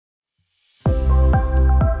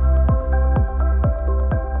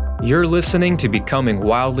You're listening to Becoming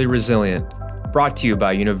Wildly Resilient, brought to you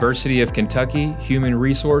by University of Kentucky Human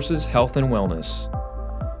Resources, Health and Wellness.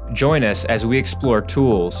 Join us as we explore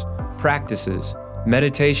tools, practices,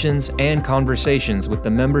 meditations, and conversations with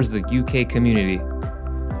the members of the UK community.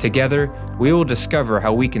 Together, we will discover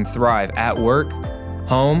how we can thrive at work,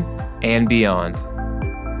 home, and beyond.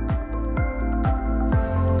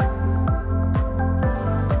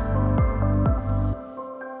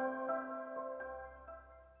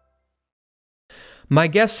 My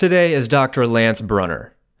guest today is Dr. Lance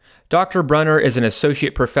Brunner. Dr. Brunner is an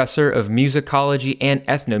associate professor of musicology and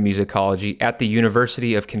ethnomusicology at the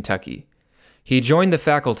University of Kentucky. He joined the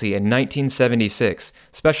faculty in 1976,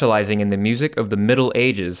 specializing in the music of the Middle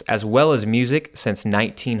Ages as well as music since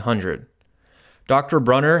 1900. Dr.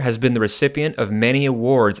 Brunner has been the recipient of many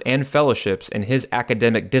awards and fellowships in his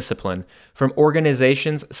academic discipline from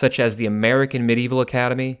organizations such as the American Medieval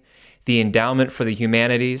Academy, the Endowment for the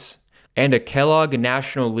Humanities, and a Kellogg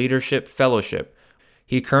National Leadership Fellowship.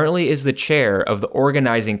 He currently is the chair of the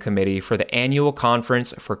organizing committee for the Annual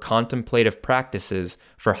Conference for Contemplative Practices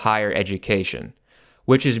for Higher Education,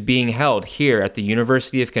 which is being held here at the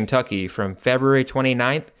University of Kentucky from February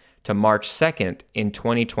 29th to March 2nd in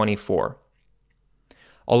 2024.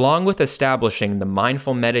 Along with establishing the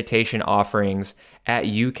mindful meditation offerings at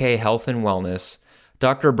UK Health and Wellness,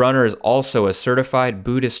 Dr. Brunner is also a certified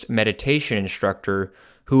Buddhist meditation instructor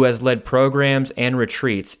who has led programs and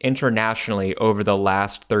retreats internationally over the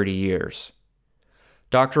last 30 years.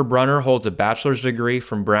 Dr. Brunner holds a bachelor's degree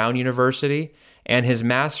from Brown University and his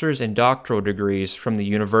master's and doctoral degrees from the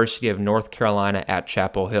University of North Carolina at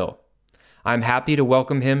Chapel Hill. I'm happy to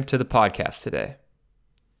welcome him to the podcast today.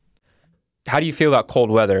 How do you feel about cold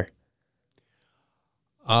weather?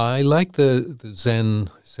 I like the Zen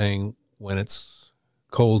saying, when it's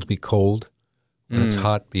cold, be cold. When it's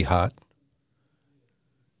hot, be hot.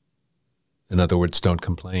 In other words, don't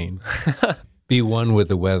complain. Be one with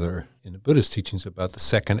the weather. In the Buddhist teachings about the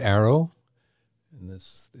second arrow,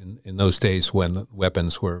 in those days when the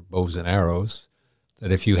weapons were bows and arrows,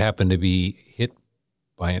 that if you happen to be hit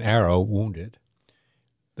by an arrow, wounded,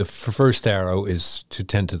 the first arrow is to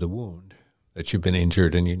tend to the wound, that you've been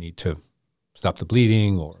injured and you need to stop the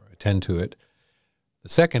bleeding or attend to it. The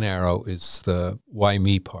second arrow is the why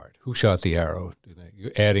me part. Who shot the arrow?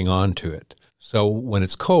 You're adding on to it. So when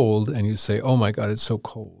it's cold and you say, oh my God, it's so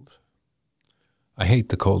cold. I hate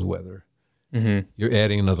the cold weather. Mm-hmm. You're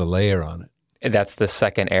adding another layer on it. And that's the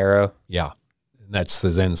second arrow? Yeah. And that's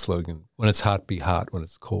the Zen slogan. When it's hot, be hot. When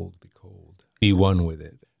it's cold, be cold. Be one with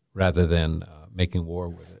it rather than making war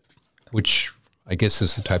with it, which I guess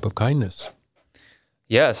is the type of kindness.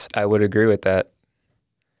 Yes, I would agree with that.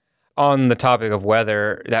 On the topic of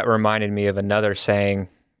weather, that reminded me of another saying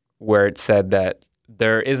where it said that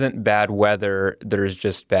there isn't bad weather, there's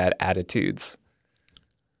just bad attitudes.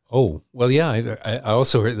 Oh, well, yeah. I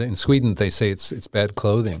also heard that in Sweden they say it's bad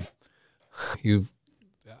clothing.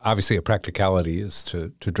 Obviously, a practicality is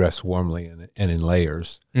to dress warmly and in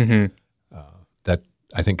layers. Mm-hmm. That,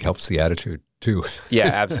 I think, helps the attitude, too.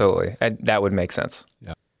 Yeah, absolutely. That would make sense.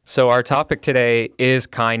 Yeah. So our topic today is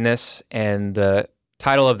kindness, and the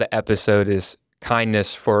title of the episode is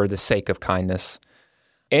Kindness for the Sake of Kindness.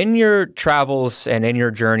 In your travels and in your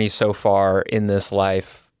journey so far in this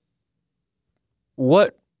life,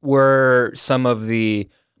 what were some of the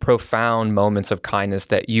profound moments of kindness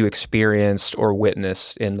that you experienced or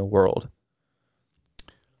witnessed in the world?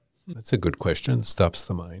 That's a good question. Stops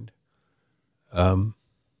the mind. I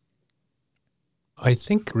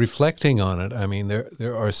think reflecting on it, I mean,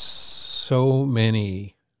 there are so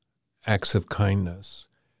many acts of kindness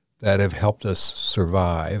that have helped us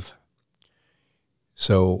survive.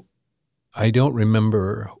 So I don't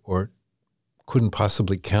remember or couldn't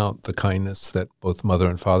possibly count the kindness that both mother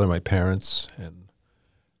and father, my parents and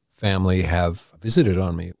family, have visited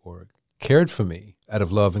on me or cared for me out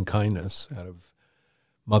of love and kindness, out of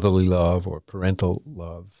motherly love or parental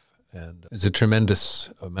love. And there's a tremendous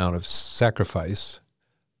amount of sacrifice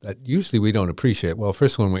that usually we don't appreciate. Well,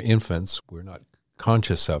 first, when we're infants, we're not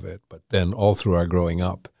conscious of it, but then all through our growing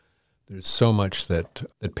up, there's so much that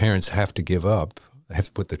parents have to give up. They have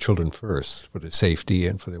to put their children first for their safety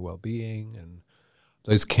and for their well-being, and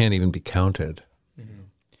those can't even be counted. Mm-hmm.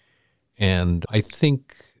 And I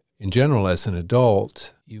think, in general, as an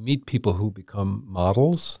adult, you meet people who become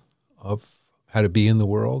models of how to be in the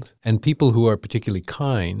world, and people who are particularly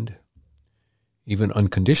kind, even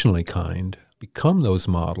unconditionally kind, become those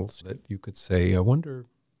models that you could say, I wonder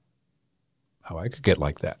how I could get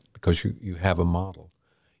like that, because you have a model.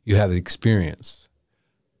 You have the experience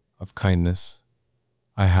of kindness.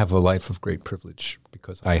 I have a life of great privilege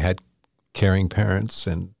because I had caring parents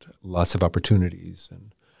and lots of opportunities.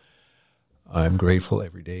 And I'm grateful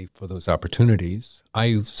every day for those opportunities.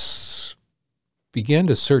 Began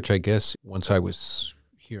to search, I guess, once I was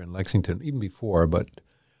here in Lexington, even before, but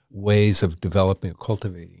ways of developing,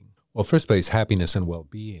 cultivating, well, first place, happiness and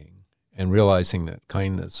well-being, and realizing that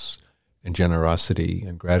kindness and generosity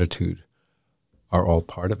and gratitude are all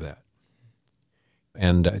part of that.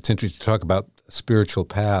 And it's interesting to talk about a spiritual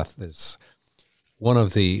path. There's one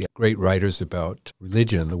of the great writers about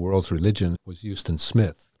religion, the world's religion, was Huston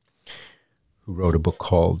Smith, who wrote a book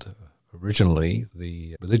called, originally,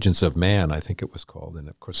 The Religions of Man, I think it was called. And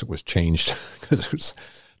of course it was changed because it was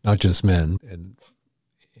not just men. And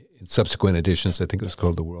in subsequent editions, I think it was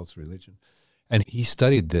called The World's Religion. And he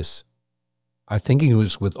studied this, I think he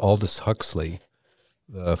was with Aldous Huxley,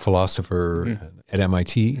 the philosopher at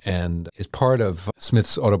MIT. And as part of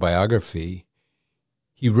Smith's autobiography,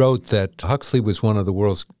 he wrote that Huxley was one of the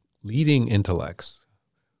world's leading intellects,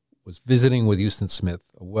 was visiting with Huston Smith,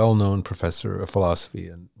 a well-known professor of philosophy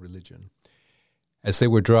and religion. As they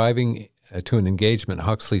were driving to an engagement,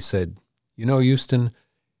 Huxley said, "You know, Huston,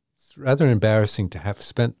 it's rather embarrassing to have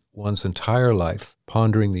spent one's entire life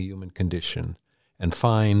pondering the human condition and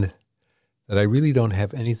find that I really don't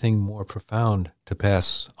have anything more profound to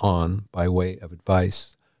pass on by way of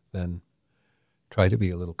advice than try to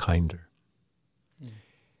be a little kinder."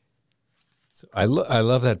 So I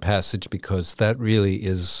love that passage because that really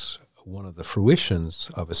is one of the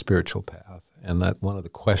fruitions of a spiritual path, and that one of the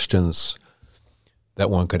questions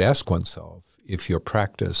that one could ask oneself if your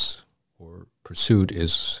practice or pursuit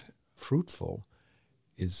is fruitful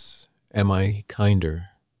is, am I kinder?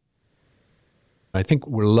 I think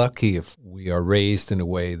we're lucky if we are raised in a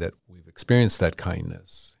way that we've experienced that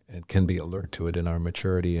kindness and can be alert to it in our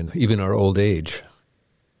maturity and even our old age.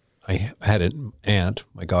 I had an aunt,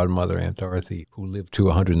 my godmother, Aunt Dorothy, who lived to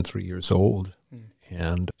 103 years old.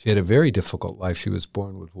 And she had a very difficult life. She was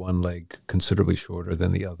born with one leg considerably shorter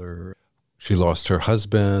than the other. She lost her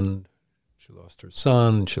husband, she lost her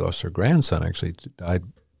son, she lost her grandson, actually died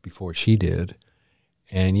before she did.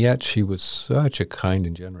 And yet she was such a kind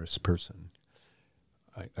and generous person.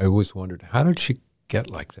 I always wondered, how did she get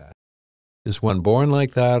like that? Is one born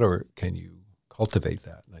like that, or can you cultivate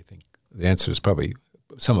that? And I think the answer is probably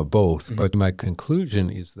some of both, but my conclusion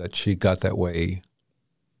is that she got that way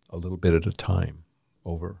a little bit at a time,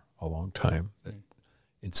 over a long time. That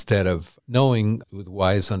instead of knowing with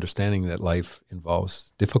wise understanding that life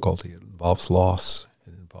involves difficulty, it involves loss,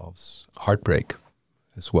 it involves heartbreak,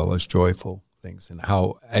 as well as joyful things. And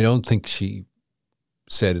how I don't think she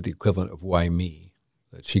said the equivalent of why me,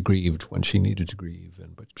 that she grieved when she needed to grieve,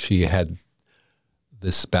 but she had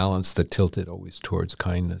this balance that tilted always towards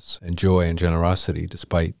kindness and joy and generosity,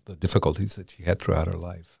 despite the difficulties that she had throughout her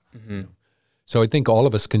life. So I think all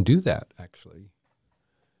of us can do that, actually.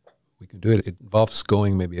 We can do it. It involves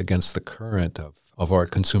going maybe against the current of our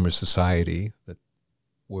consumer society, that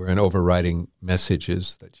wherein overriding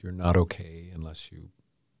messages that you're not okay unless you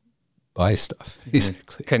buy stuff,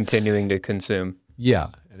 basically. Continuing to consume. Yeah.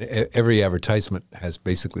 And every advertisement has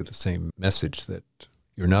basically the same message that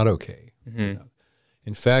you're not okay.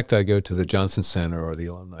 In fact, I go to the Johnson Center or the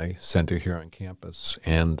Alumni Center here on campus,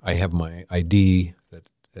 and I have my ID that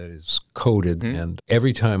is coded, and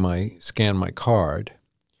every time I scan my card,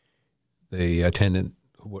 the attendant,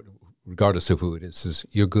 regardless of who it is, says,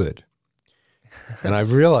 "You're good." And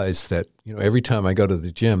I've realized that, every time I go to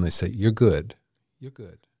the gym, they say, "You're good, you're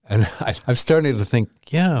good." And I'm starting to think,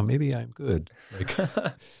 yeah, maybe I'm good.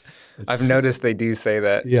 I've noticed they do say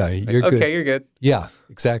that. Yeah, you're good. Okay, you're good. Yeah,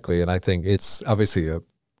 exactly. And I think it's obviously a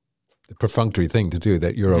perfunctory thing to do,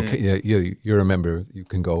 that you're okay. You're a member, you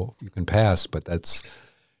can go, you can pass, but that's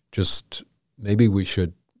just, maybe we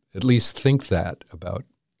should at least think that about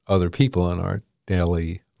other people in our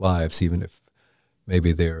daily lives, even if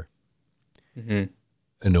maybe they're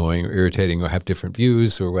annoying or irritating or have different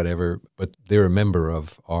views or whatever, but they're a member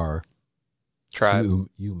of our tribe,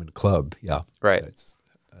 human club. Yeah. Right.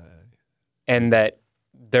 And that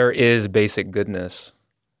there is basic goodness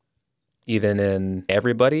even in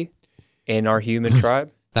everybody in our human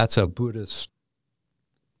tribe. That's a Buddhist,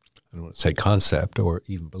 I don't want to say concept or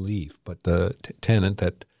even belief, but the tenet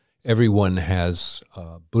that everyone has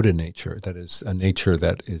a Buddha nature, that is a nature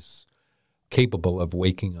that is capable of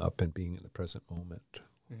waking up and being in the present moment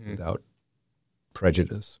without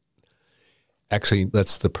prejudice. Actually,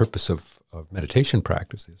 that's the purpose of meditation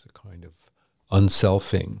practice, is a kind of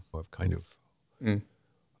unselfing, of kind of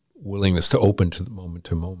willingness to open to the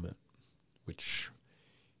moment, which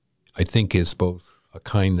I think is both a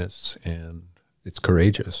kindness and it's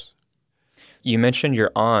courageous. You mentioned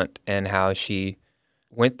your aunt and how she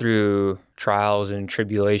went through trials and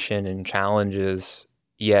tribulation and challenges,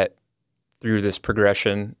 yet through this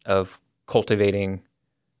progression of cultivating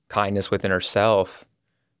kindness within herself,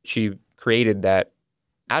 she created that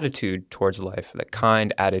attitude towards life, that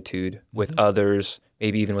kind attitude with others,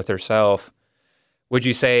 maybe even with herself. Would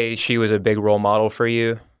you say she was a big role model for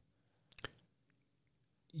you?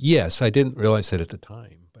 Yes, I didn't realize it at the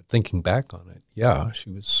time, but thinking back on it, yeah, she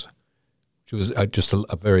was just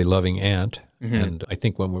a very loving aunt. And I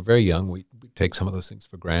think when we're very young, we take some of those things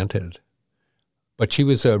for granted. But she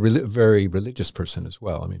was a very religious person as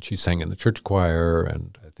well. I mean, she sang in the church choir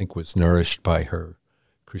and I think was nourished by her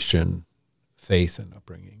Christian faith and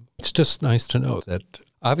upbringing. It's just nice to know that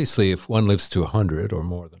obviously if one lives to 100 or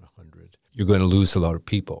more than 100, you're going to lose a lot of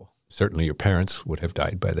people. Certainly your parents would have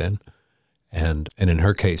died by then. And in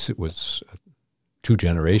her case, it was 2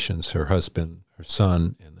 generations, her husband, her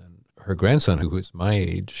son, and then her grandson, who was my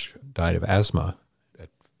age, died of asthma at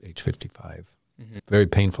age 55. Very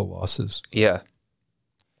painful losses. Yeah.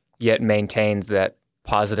 Yet maintains that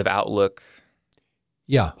positive outlook.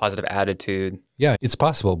 Yeah. Positive attitude. Yeah, it's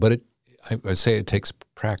possible, but I would say it takes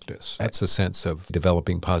practice. That's the sense of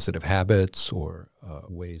developing positive habits or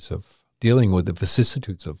ways of dealing with the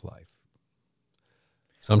vicissitudes of life.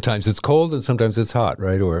 Sometimes it's cold and sometimes it's hot,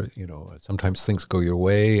 right? Or, sometimes things go your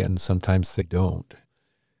way and sometimes they don't.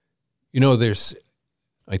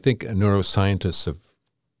 I think neuroscientists have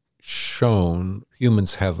shown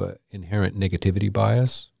humans have an inherent negativity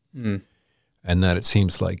bias. And that it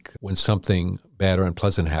seems like when something bad or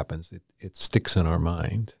unpleasant happens, it sticks in our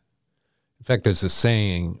mind. In fact, there's a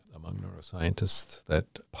saying among neuroscientists that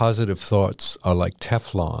positive thoughts are like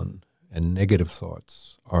Teflon and negative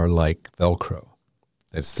thoughts are like Velcro.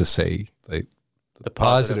 That's to say, the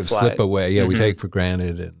positive slip away. Yeah, we take for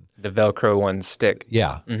granted. And the Velcro ones stick.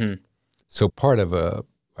 Yeah. So part of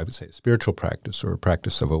I would say, a spiritual practice or a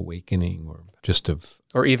practice of awakening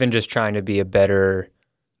or even just trying to be a better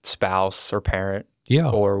spouse or parent. Yeah.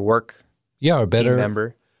 Or work a better team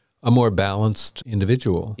member. A more balanced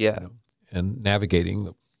individual. Yeah. And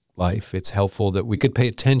navigating life, it's helpful that we could pay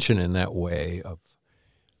attention in that way of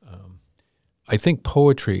I think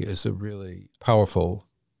poetry is a really powerful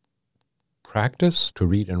practice to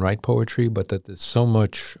read and write poetry, but that there's so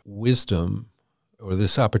much wisdom or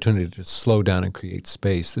this opportunity to slow down and create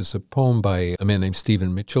space. There's a poem by a man named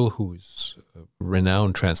Stephen Mitchell, who's a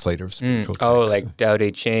renowned translator of spiritual texts. Oh, like Tao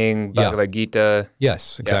Te Ching, Bhagavad Gita.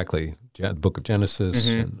 Yes, exactly. The book of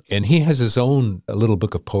Genesis. And he has his own little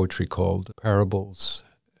book of poetry called Parables,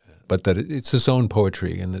 but that it's his own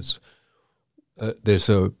poetry. And there's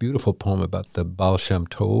a beautiful poem about the Baal Shem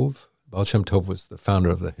Tov. Baal Shem Tov was the founder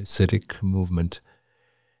of the Hasidic movement,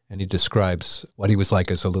 and he describes what he was like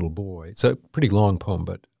as a little boy. It's a pretty long poem,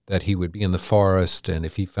 but that he would be in the forest, and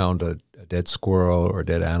if he found a dead squirrel or a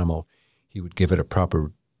dead animal, he would give it a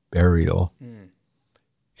proper burial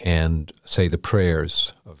and say the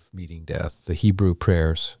prayers of meeting death, the Hebrew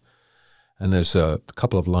prayers. And there's a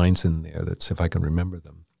couple of lines in there that's, if I can remember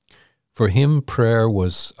them. For him, prayer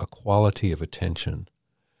was a quality of attention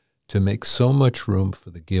to make so much room for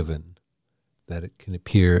the given that it can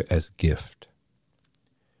appear as gift.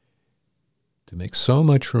 To make so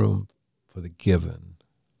much room for the given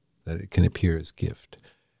that it can appear as gift.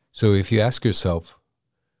 So if you ask yourself,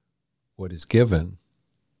 what is given?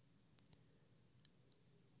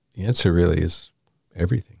 The answer really is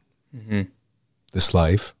everything. This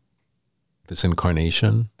life, this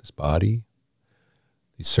incarnation, this body,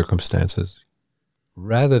 these circumstances,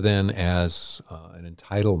 rather than as an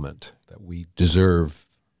entitlement that we deserve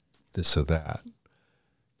this or that.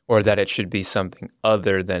 Or that it should be something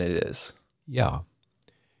other than it is. Yeah.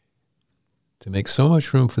 To make so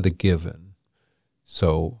much room for the given.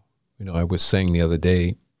 So, I was saying the other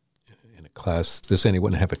day in a class, does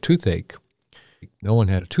anyone have a toothache? No one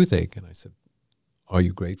had a toothache. And I said, are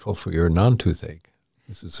you grateful for your non-toothache?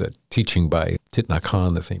 This is a teaching by Thich Nhat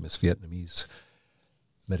Hanh, the famous Vietnamese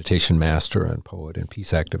meditation master and poet and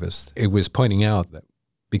peace activist. It was pointing out that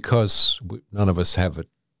because none of us have a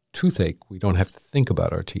toothache, we don't have to think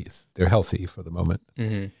about our teeth. They're healthy for the moment.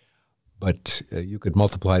 But you could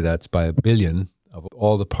multiply that by 1 billion of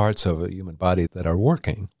all the parts of a human body that are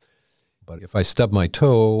working. But if I stub my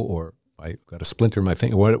toe or I got a splinter in my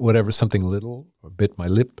finger, whatever, something little, or bit my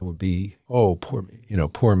lip, would be, oh, poor me,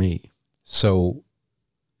 poor me. So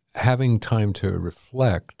having time to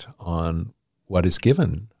reflect on what is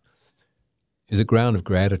given is a ground of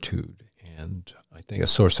gratitude and I think a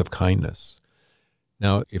source of kindness.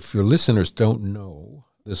 Now, if your listeners don't know,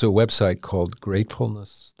 there's a website called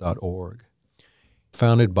gratefulness.org,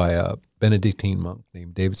 founded by a Benedictine monk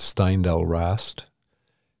named David Steindl Rast.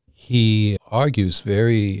 he argues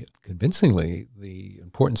very convincingly the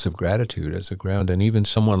importance of gratitude as a ground. And even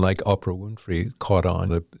someone like Oprah Winfrey caught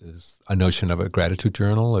on a notion of a gratitude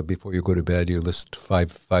journal. Before you go to bed, you list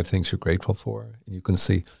five things you're grateful for. And you can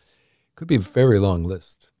see, it could be a very long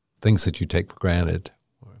list, things that you take for granted.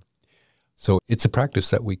 So it's a practice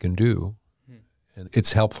that we can do. And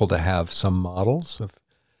it's helpful to have some models of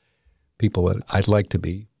people that I'd like to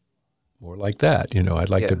be more like that.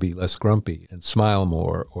 I'd like to be less grumpy and smile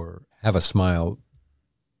more, or have a smile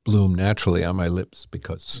bloom naturally on my lips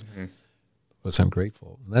because I'm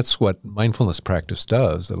grateful. And that's what mindfulness practice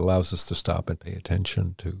does. It allows us to stop and pay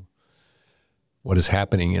attention to what is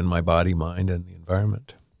happening in my body, mind, and the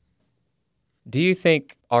environment. Do you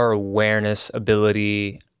think our awareness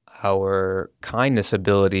ability, our kindness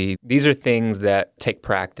ability, these are things that take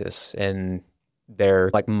practice, and they're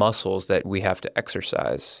like muscles that we have to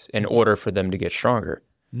exercise in order for them to get stronger?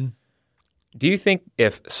 Do you think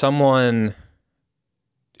if someone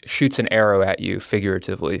shoots an arrow at you,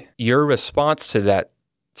 figuratively, your response to that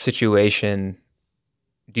situation,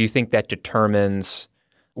 do you think that determines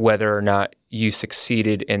whether or not you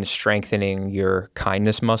succeeded in strengthening your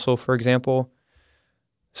kindness muscle, for example?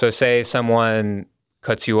 So say someone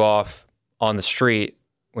cuts you off on the street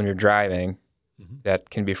when you're driving. That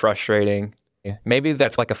can be frustrating. Maybe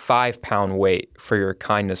that's like a 5-pound weight for your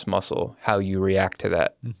kindness muscle, how you react to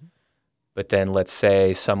that. But then let's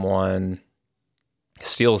say someone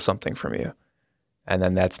steals something from you, and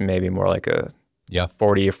then that's maybe more like a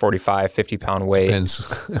 40 or 45, 50-pound weight.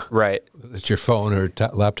 Depends. Right. It's your phone or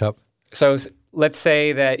laptop. So let's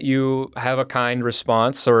say that you have a kind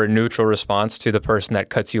response or a neutral response to the person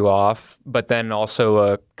that cuts you off, but then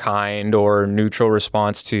also a kind or neutral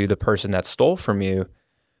response to the person that stole from you.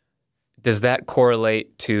 Does that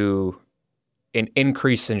correlate to an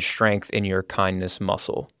increase in strength in your kindness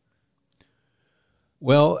muscle?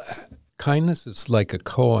 Well, kindness is like a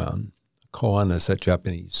koan. Koan is that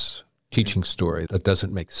Japanese teaching story that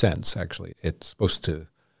doesn't make sense, actually. It's supposed to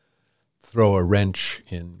throw a wrench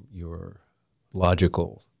in your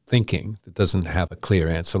logical thinking that doesn't have a clear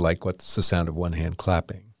answer, like what's the sound of one hand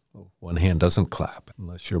clapping? Well, one hand doesn't clap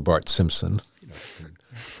unless you're Bart Simpson,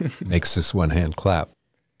 makes this one hand clap.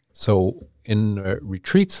 So in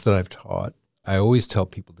retreats that I've taught, I always tell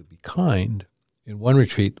people to be kind. In one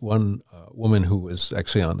retreat, one woman who was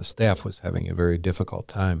actually on the staff was having a very difficult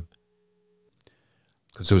time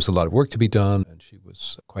because there was a lot of work to be done, and she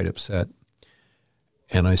was quite upset.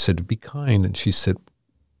 And I said, be kind. And she said,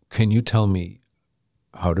 can you tell me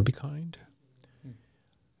how to be kind?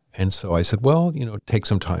 And so I said, well, take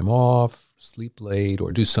some time off, sleep late,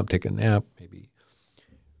 or take a nap, maybe.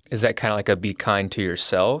 Is that kind of like a be kind to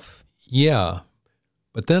yourself? Yeah.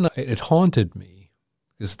 But then it haunted me,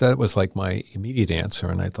 because that was like my immediate answer.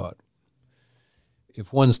 And I thought,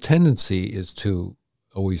 if one's tendency is to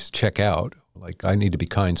always check out, like I need to be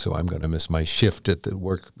kind, so I'm going to miss my shift at the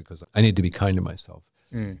work because I need to be kind to myself.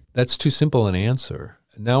 That's too simple an answer.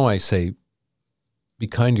 Now I say, be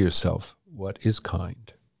kind to yourself. What is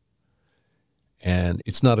kind? And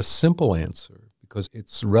it's not a simple answer because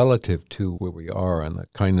it's relative to where we are on the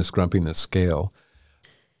kindness-grumpiness scale.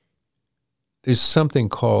 There's something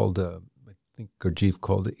called, I think Gurdjieff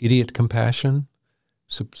called it idiot compassion.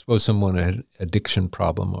 Suppose someone had an addiction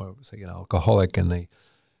problem or was like an alcoholic, and they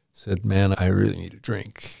said, man, I really need a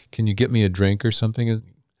drink. Can you get me a drink or something?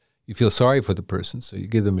 You feel sorry for the person, so you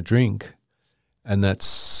give them a drink, and that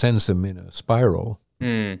sends them in a spiral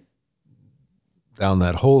down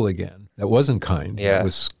that hole again. That wasn't kind. Yeah. It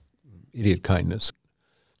was idiot kindness.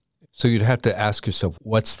 So you'd have to ask yourself,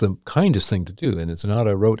 what's the kindest thing to do? And it's not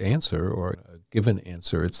a rote answer or a given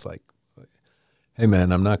answer. It's like, hey,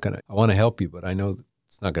 man, I want to help you, but I know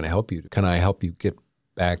it's not going to help you. Can I help you get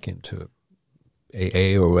back into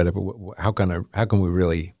AA or whatever? How can we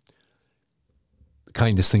really, the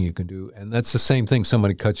kindest thing you can do? And that's the same thing.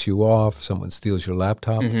 Somebody cuts you off, someone steals your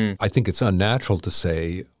laptop. I think it's unnatural to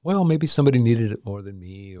say, well, maybe somebody needed it more than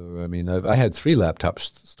me. Or, I mean, I had 3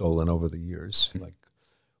 laptops stolen over the years, like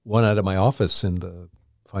one out of my office in the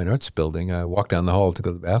Fine Arts Building. I walked down the hall to go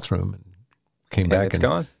to the bathroom and came back. It's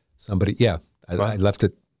gone? Somebody, I left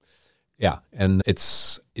it. Yeah, and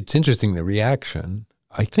it's interesting, the reaction.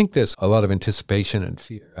 I think there's a lot of anticipation and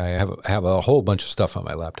fear. I have a whole bunch of stuff on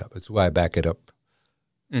my laptop. It's why I back it up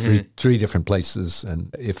three different places.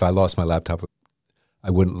 And if I lost my laptop, I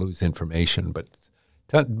wouldn't lose information. But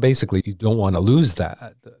basically, you don't want to lose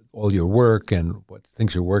that, all your work and what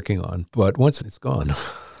things you're working on. But once it's gone.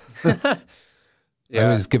 I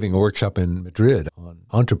was giving a workshop in Madrid on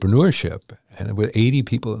entrepreneurship, and with 80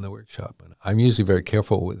 people in the workshop. And I'm usually very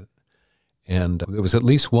careful with it. And there was at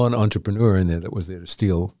least one entrepreneur in there that was there to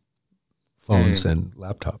steal phones and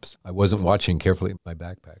laptops. I wasn't watching carefully my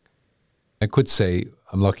backpack. I could say,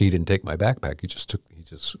 I'm lucky he didn't take my backpack.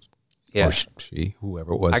 Or she,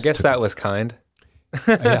 whoever it was. I guess that was kind.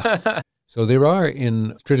 Yeah. So there are,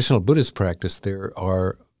 in traditional Buddhist practice, there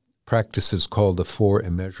are practices called the Four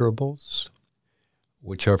Immeasurables,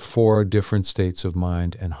 which are 4 different states of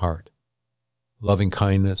mind and heart: loving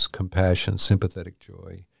kindness, compassion, sympathetic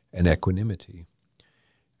joy, and equanimity.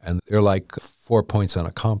 And they're like 4 points on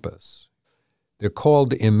a compass. They're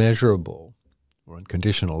called immeasurable or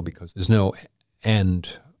unconditional because there's no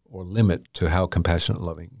end or limit to how compassionate and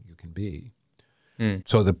loving you can be.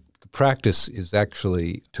 So the practice is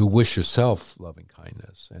actually to wish yourself loving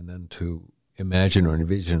kindness and then to imagine or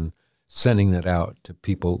envision sending that out to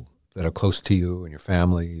people that are close to you and your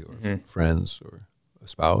family or friends or a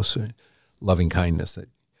spouse, or loving kindness. That,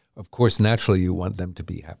 of course, naturally you want them to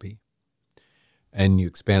be happy. And you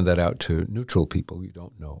expand that out to neutral people you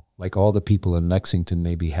don't know. Like all the people in Lexington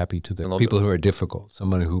may be happy to the people who are difficult,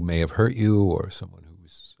 someone who may have hurt you or someone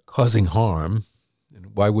who's causing harm.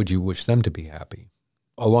 And why would you wish them to be happy?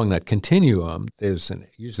 Along that continuum, there's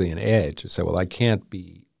usually an edge. You say, well, I can't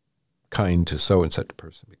be kind to so and such a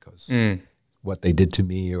person because what they did to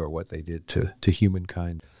me or what they did to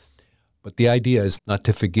humankind. But the idea is not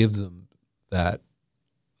to forgive them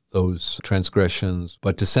those transgressions,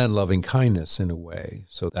 but to send loving kindness in a way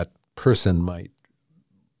so that person might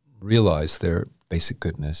realize their basic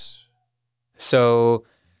goodness. So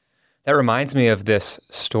that reminds me of this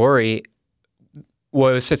story.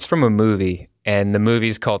 It's from a movie, and the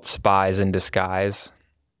movie's called Spies in Disguise.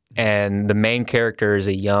 And the main character is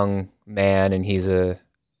a young man, and he's a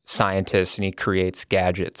scientist, and he creates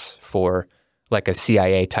gadgets for like a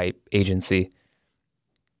CIA-type agency.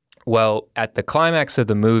 Well, at the climax of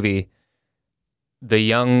the movie, the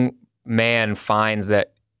young man finds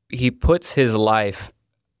that he puts his life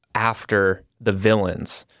after the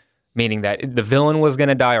villain's, meaning that the villain was going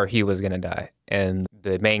to die or he was going to die. And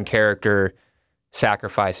the main character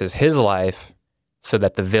sacrifices his life so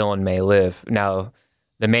that the villain may live. Now,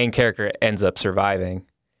 the main character ends up surviving,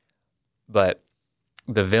 but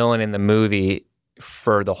the villain in the movie,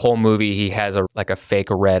 for the whole movie, he has a fake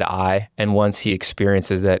red eye. And once he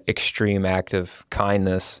experiences that extreme act of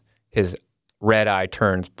kindness, his red eye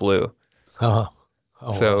turns blue. So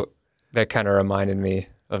wow. That kind of reminded me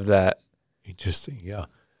of that. Interesting, yeah.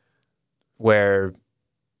 Where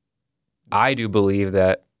I do believe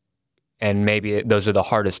that, and maybe those are the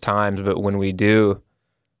hardest times, but when we do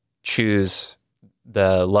choose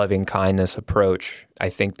the loving kindness approach,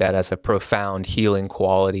 I think that has a profound healing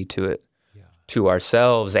quality to it. To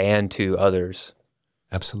ourselves and to others.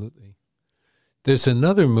 Absolutely. There's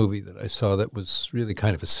another movie that I saw that was really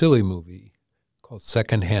kind of a silly movie called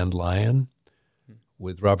Secondhand Lion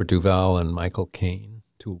with Robert Duvall and Michael Caine,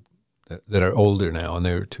 two that are older now, and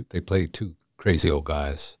they play 2 crazy old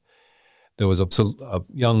guys. There was a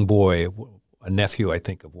young boy, a nephew, I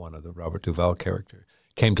think, of one of the Robert Duvall character,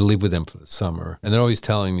 came to live with them for the summer, and they're always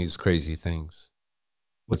telling these crazy things,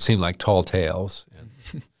 what seem like tall tales.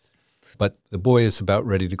 But the boy is about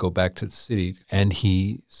ready to go back to the city, and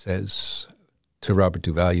he says to Robert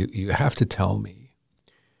Duvall, you have to tell me.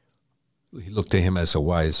 He looked to him as a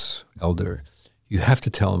wise elder. You have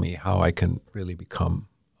to tell me how I can really become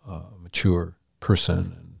a mature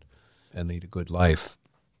person and lead a good life.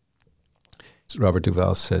 So Robert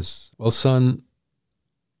Duvall says, well, son,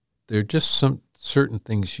 there are just some certain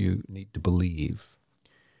things you need to believe,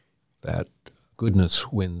 that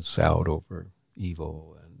goodness wins out over evil,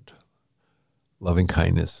 loving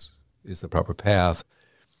kindness is the proper path.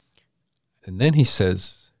 And then he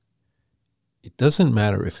says, it doesn't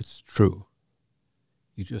matter if it's true.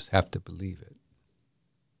 You just have to believe it.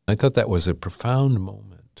 I thought that was a profound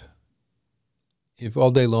moment. If all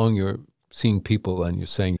day long you're seeing people and you're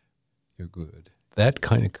saying you're good, that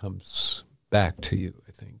kind of comes back to you,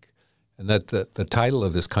 I think. And that the title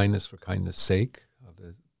of this, Kindness for Kindness' Sake,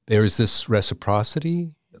 there's this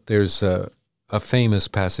reciprocity. There's a famous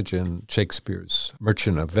passage in Shakespeare's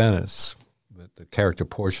Merchant of Venice that the character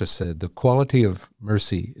Portia said, the quality of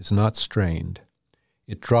mercy is not strained.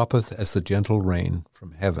 It droppeth as the gentle rain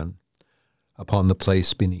from heaven upon the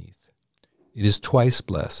place beneath. It is twice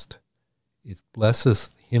blessed. It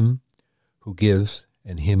blesseth him who gives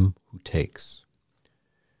and him who takes.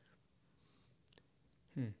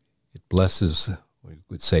 It blesses, we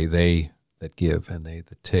would say, they that give and they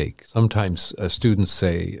that take. Sometimes students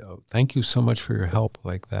say, oh, thank you so much for your help,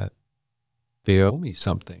 like that. They owe me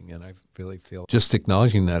something, and I really feel just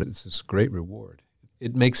acknowledging that is this great reward.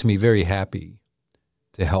 It makes me very happy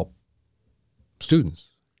to help students.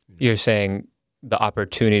 You're saying the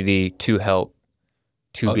opportunity to help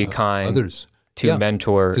to be kind, others, to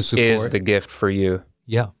mentor, to support, is the gift for you.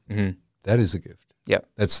 Yeah, that is a gift. Yeah.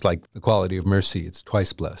 That's like the quality of mercy. It's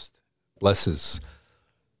twice blessed. Blesses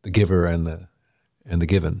the giver and the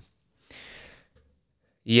given.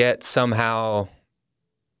 Yet somehow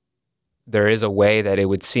there is a way that it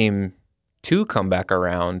would seem to come back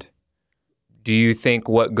around. Do you think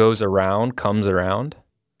what goes around comes around?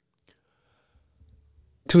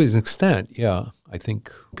 To an extent, yeah. I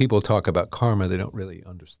think people talk about karma, they don't really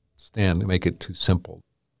understand. They make it too simple.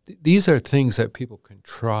 These are things that people can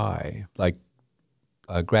try, like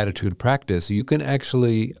gratitude practice. You can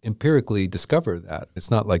actually empirically discover that.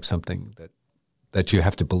 It's not like something that you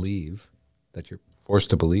have to believe, that you're forced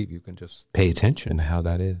to believe. You can just pay attention to how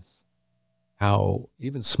that is. How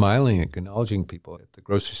even smiling, acknowledging people at the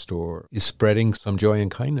grocery store is spreading some joy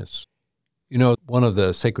and kindness. You know, one of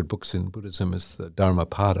the sacred books in Buddhism is the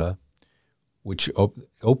Dharmapada, which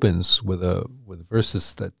opens with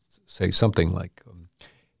verses that say something like,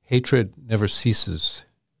 hatred never ceases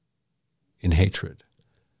in hatred,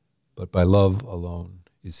 but by love alone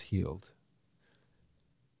is healed.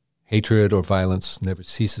 Hatred or violence never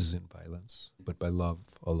ceases in violence, but by love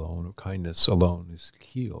alone or kindness alone is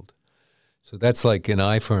healed. So that's like an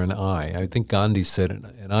eye for an eye. I think Gandhi said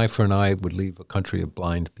an eye for an eye would leave a country of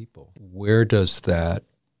blind people. Where does that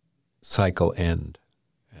cycle end?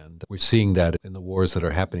 And we're seeing that in the wars that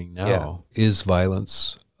are happening now. Yeah. Is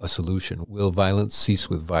violence a solution? Will violence cease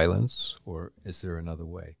with violence, or is there another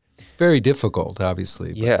way? It's very difficult,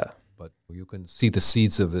 obviously. But you can see the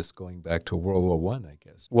seeds of this going back to World War I, I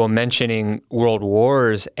guess. Well, mentioning world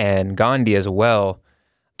wars and Gandhi as well,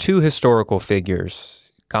 two historical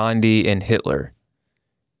figures, Gandhi and Hitler.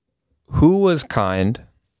 Who was kind?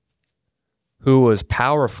 Who was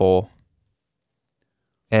powerful?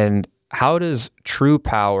 And how does true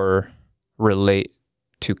power relate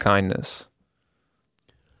to kindness?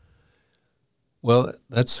 Well,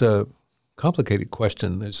 that's a complicated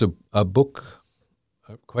question. There's a book,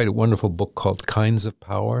 quite a wonderful book called Kinds of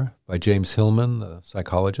Power by James Hillman, the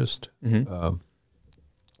psychologist, who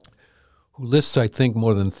lists, I think,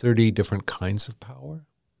 more than 30 different kinds of power.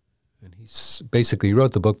 And he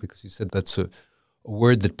wrote the book because he said that's a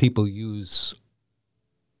word that people use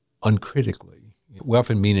uncritically. We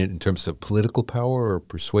often mean it in terms of political power or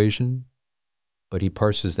persuasion, but he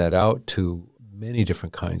parses that out to many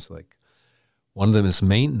different kinds. Like one of them is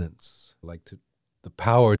maintenance, like the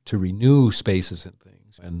power to renew spaces and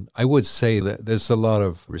things. And I would say that there's a lot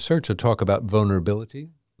of research to talk about vulnerability,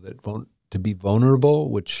 to be vulnerable,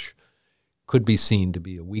 which could be seen to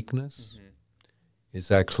be a weakness, is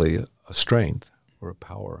actually a strength or a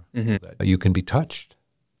power. That you can be touched.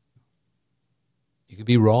 You can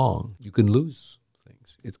be wrong. You can lose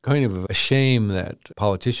things. It's kind of a shame that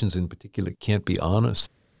politicians in particular can't be honest.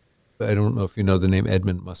 I don't know if you know the name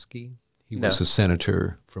Edmund Muskie. He was a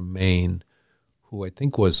senator from Maine who I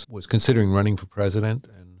think was considering running for president.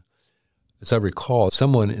 And as I recall,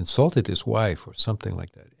 someone insulted his wife or something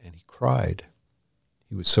like that, and he cried.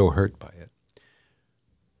 He was so hurt by it.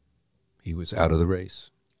 He was out of the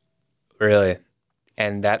race. Really?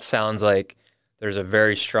 And that sounds like there's a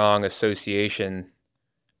very strong association,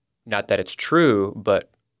 not that it's true,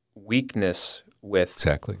 but weakness with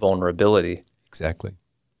vulnerability. Exactly.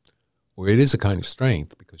 Or it is a kind of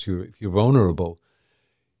strength, because if you're vulnerable,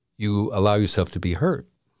 you allow yourself to be hurt.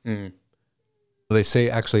 They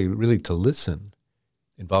say actually really to listen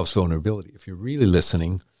involves vulnerability. If you're really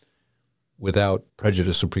listening without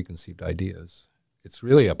prejudice or preconceived ideas, it's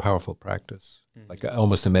really a powerful practice, like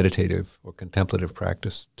almost a meditative or contemplative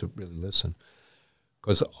practice to really listen.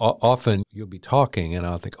 Because often you'll be talking and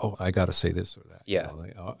I'll think, oh, I got to say this or that. Yeah.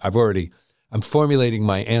 You know, I'm formulating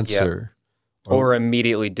my answer. Yeah. Or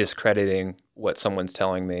immediately discrediting what someone's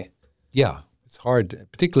telling me. Yeah. It's hard,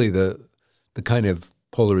 particularly the kind of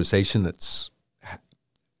polarization that's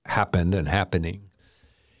happened and happening.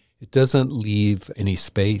 It doesn't leave any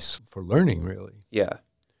space for learning, really. Yeah.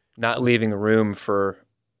 Not leaving room for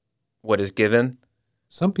what is given.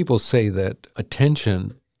 Some people say that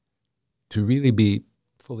attention, to really be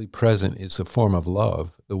fully present, is a form of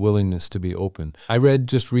love, the willingness to be open. I read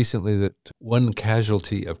just recently that one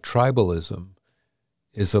casualty of tribalism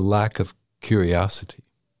is a lack of curiosity,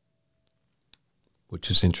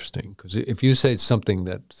 which is interesting. Because if you say something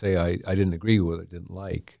that, say, I didn't agree with, I didn't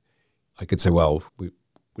like, I could say, well, we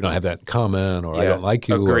don't have that in common, or I don't like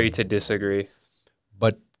you. Agree to disagree.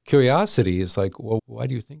 But curiosity is like, well, why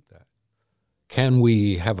do you think that? Can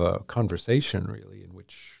we have a conversation, really, in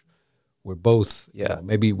which we're both,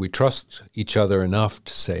 maybe we trust each other enough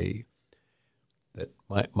to say that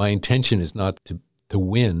my intention is not to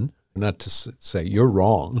win, not to say you're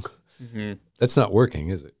wrong, That's not working,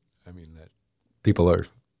 is it? I mean, that people are,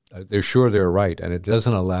 they're sure they're right, and it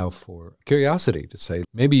doesn't allow for curiosity to say,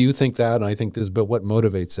 maybe you think that, and I think this, but what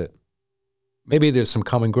motivates it? Maybe there's some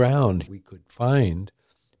common ground we could find,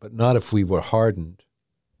 but not if we were hardened,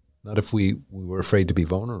 not if we were afraid to be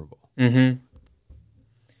vulnerable. Mm-hmm.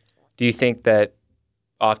 Do you think that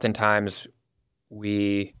oftentimes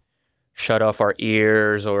we shut off our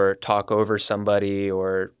ears or talk over somebody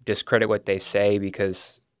or discredit what they say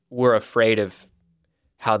because we're afraid of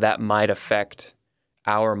how that might affect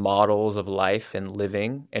our models of life and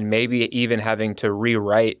living, and maybe even having to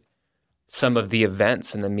rewrite some of the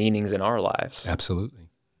events and the meanings in our lives? Absolutely.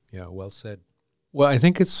 Yeah, well said. Well, I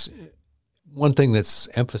think it's one thing that's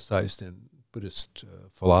emphasized in Buddhist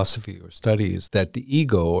philosophy or study is that the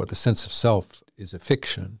ego or the sense of self is a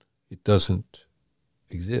fiction. It doesn't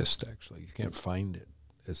exist, actually. You can't find it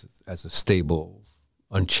as a stable,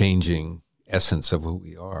 unchanging essence of who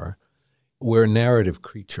we are. We're narrative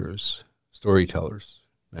creatures, storytellers,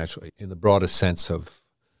 naturally, in the broadest sense of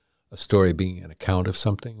a story being an account of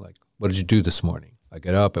something. Like, what did you do this morning? I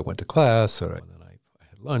got up, I went to class, or then I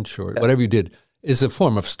had lunch, or whatever you did is a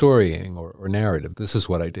form of storying or narrative. This is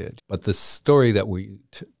what I did. But the story that we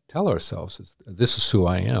tell ourselves is, this is who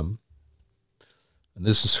I am, and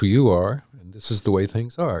this is who you are, and this is the way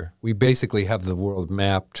things are. We basically have the world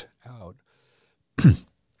mapped out.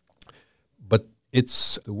 But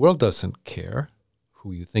the world doesn't care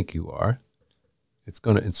who you think you are. It's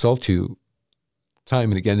going to insult you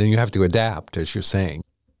time and again, and you have to adapt, as you're saying.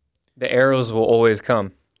 The arrows will always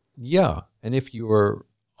come. Yeah, and if you're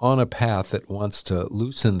on a path that wants to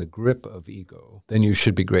loosen the grip of ego, then you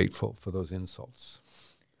should be grateful for those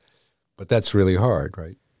insults. But that's really hard,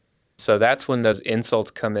 right? So that's when those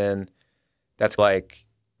insults come in. That's like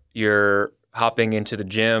you're hopping into the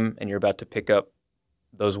gym and you're about to pick up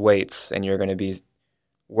those weights and you're going to be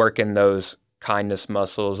working those kindness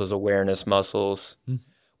muscles, those awareness muscles. Mm-hmm.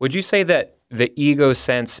 Would you say that the ego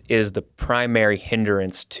sense is the primary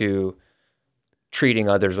hindrance to treating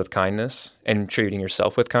others with kindness and treating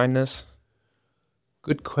yourself with kindness?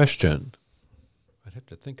 Good question. I'd have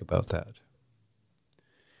to think about that.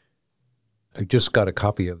 I just got a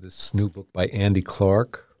copy of this new book by Andy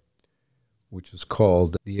Clark, which is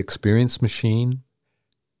called The Experience Machine: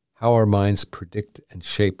 How Our Minds Predict and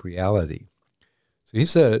Shape Reality. So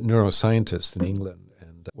he's a neuroscientist in England,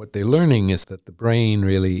 and what they're learning is that the brain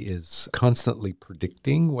really is constantly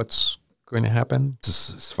predicting what's going to happen. It's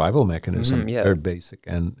a survival mechanism, very basic,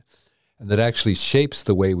 and that actually shapes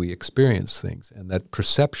the way we experience things. And that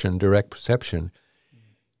perception, direct perception,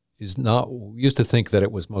 is not, we used to think that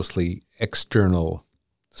it was mostly external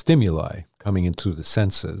stimuli coming in through the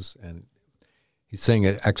senses, and he's saying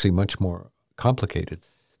it's actually much more complicated.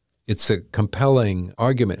 It's a compelling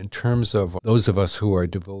argument in terms of those of us who are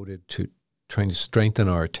devoted to trying to strengthen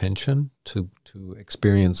our attention to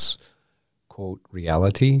experience, quote,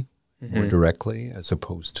 reality more directly, as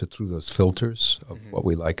opposed to through those filters of what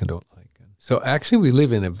we like and don't like. So actually we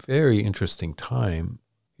live in a very interesting time.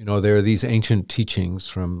 You know, there are these ancient teachings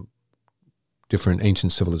from different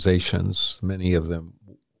ancient civilizations, many of them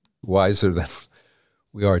wiser than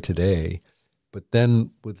we are today. But then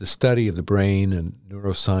with the study of the brain and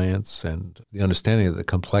neuroscience and the understanding of the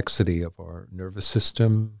complexity of our nervous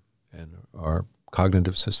system and our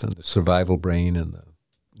cognitive system, the survival brain and the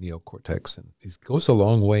neocortex, and it goes a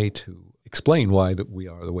long way to explain why that we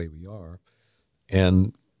are the way we are.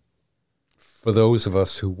 And for those of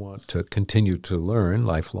us who want to continue to learn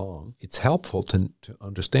lifelong, it's helpful to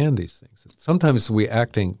understand these things. Sometimes we're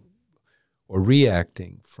acting or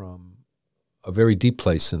reacting from a very deep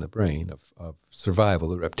place in the brain of survival,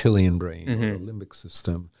 the reptilian brain, or the limbic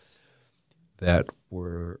system, that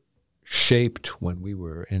were shaped when we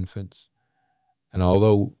were infants. And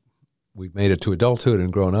although we've made it to adulthood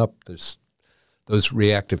and grown up, those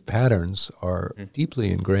reactive patterns are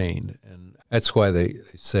deeply ingrained. And that's why they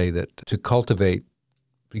say that to cultivate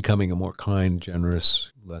becoming a more kind,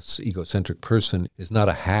 generous, less egocentric person is not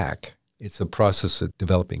a hack. It's a process of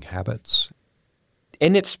developing habits.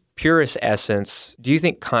 In its purest essence, do you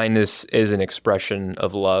think kindness is an expression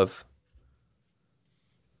of love?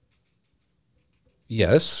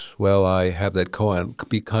 Yes. Well, I have that koan,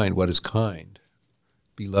 be kind what is kind,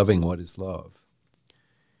 be loving what is love.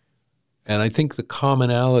 And I think the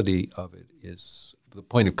commonality of it is, the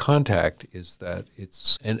point of contact is that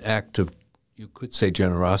it's an act of, you could say,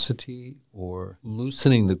 generosity or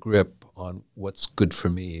loosening the grip on what's good for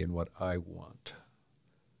me and what I want.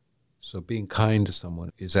 So being kind to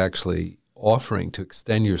someone is actually offering to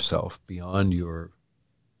extend yourself beyond your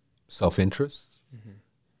self-interest,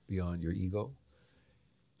 beyond your ego.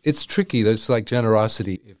 It's tricky. It's like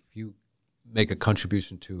generosity. If you make a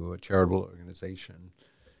contribution to a charitable organization,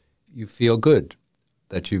 you feel good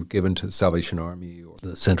that you've given to the Salvation Army or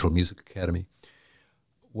the Central Music Academy.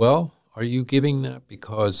 Well, are you giving that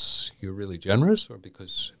because you're really generous or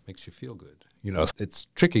because it makes you feel good? You know, it's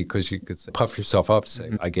tricky because you could puff yourself up,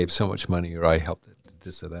 say, I gave so much money or I helped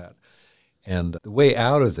this or that. And the way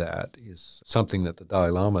out of that is something that the Dalai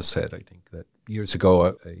Lama said, I think, that years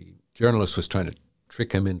ago a journalist was trying to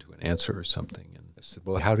trick him into an answer or something. And I said,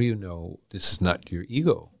 well, how do you know this is not your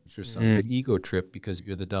ego? It's just not an ego trip because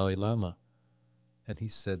you're the Dalai Lama. And he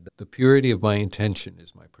said, the purity of my intention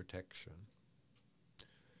is my protection.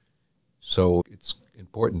 So it's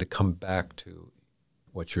important to come back to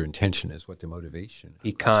what your intention is, what the motivation is.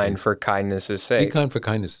 Be kind for kindness' sake. Be kind for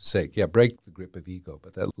kindness' sake. Yeah, break the grip of ego,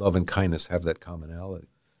 but that love and kindness have that commonality.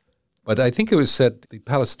 But I think it was said the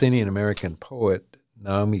Palestinian-American poet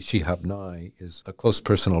Naomi Shihab Nye is a close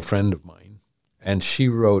personal friend of mine. And she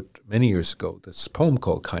wrote many years ago this poem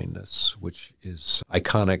called Kindness, which is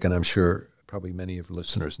iconic, and I'm sure probably many of your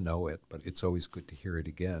listeners know it, but it's always good to hear it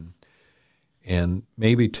again. And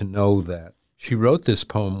maybe to know that she wrote this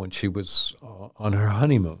poem when she was on her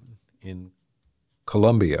honeymoon in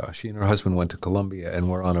Colombia. She and her husband went to Colombia and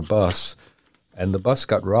were on a bus, and the bus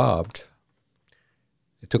got robbed.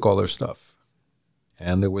 It took all their stuff.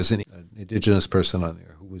 And there was an indigenous person on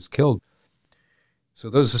there who was killed.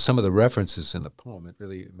 So those are some of the references in the poem. It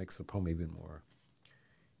really makes the poem even more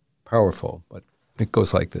powerful. But it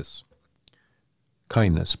goes like this.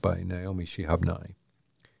 Kindness by Naomi Shihab Nye.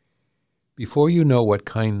 Before you know what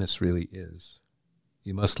kindness really is,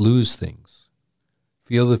 you must lose things.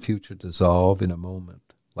 Feel the future dissolve in a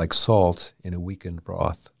moment, like salt in a weakened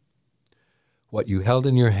broth. What you held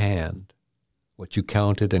in your hand, what you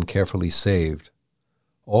counted and carefully saved,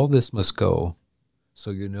 all this must go, so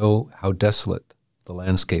you know how desolate the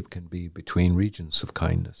landscape can be between regions of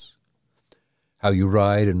kindness. How you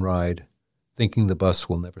ride and ride, thinking the bus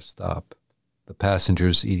will never stop. The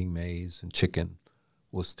passengers eating maize and chicken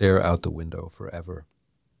will stare out the window forever.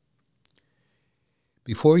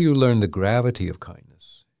 Before you learn the gravity of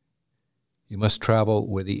kindness, you must travel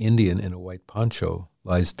where the Indian in a white poncho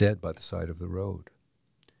lies dead by the side of the road.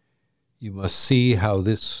 You must see how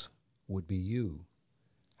this would be you,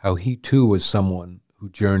 how he too was someone who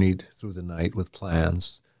journeyed through the night with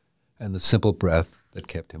plans and the simple breath that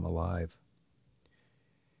kept him alive.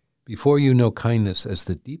 Before you know kindness as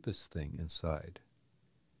the deepest thing inside,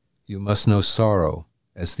 you must know sorrow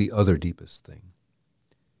as the other deepest thing.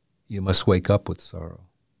 You must wake up with sorrow.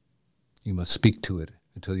 You must speak to it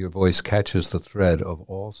until your voice catches the thread of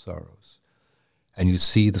all sorrows, and you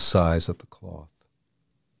see the size of the cloth.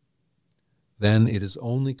 Then it is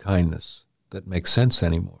only kindness that makes sense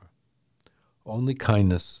anymore. Only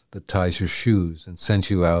kindness that ties your shoes and sends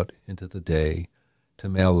you out into the day to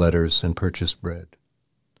mail letters and purchase bread.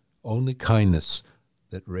 Only kindness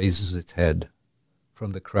that raises its head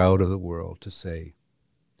from the crowd of the world to say,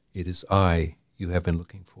 "It is I you have been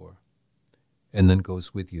looking for," and then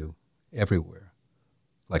goes with you everywhere,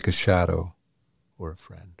 like a shadow or a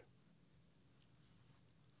friend.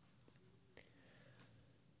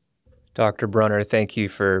 Dr. Brunner, thank you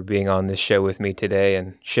for being on this show with me today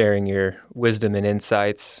and sharing your wisdom and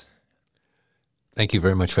insights. Thank you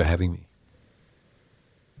very much for having me.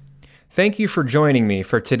 Thank you for joining me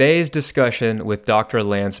for today's discussion with Dr.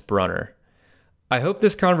 Lance Brunner. I hope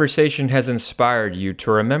this conversation has inspired you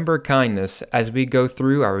to remember kindness as we go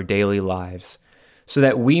through our daily lives, so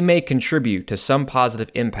that we may contribute to some positive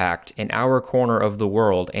impact in our corner of the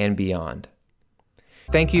world and beyond.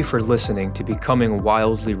 Thank you for listening to Becoming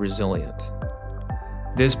Wildly Resilient.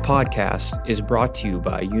 This podcast is brought to you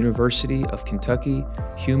by University of Kentucky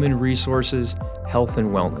Human Resources, Health and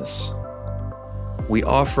Wellness. We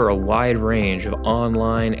offer a wide range of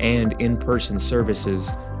online and in-person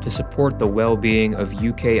services to support the well-being of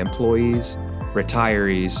UK employees,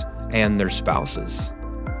 retirees, and their spouses.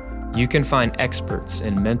 You can find experts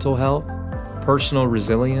in mental health, personal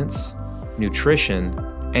resilience, nutrition,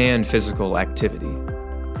 and physical activity.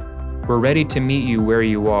 We're ready to meet you where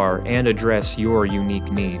you are and address your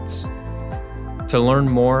unique needs. To learn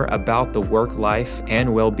more about the work, life,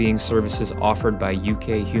 and well-being services offered by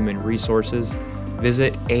UK Human Resources,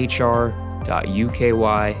 visit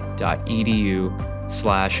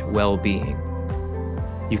hr.uky.edu/wellbeing.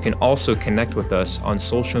 You can also connect with us on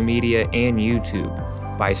social media and YouTube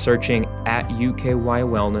by searching @UKY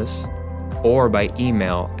Wellness or by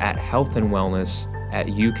email at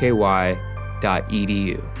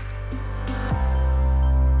healthandwellness@uky.edu.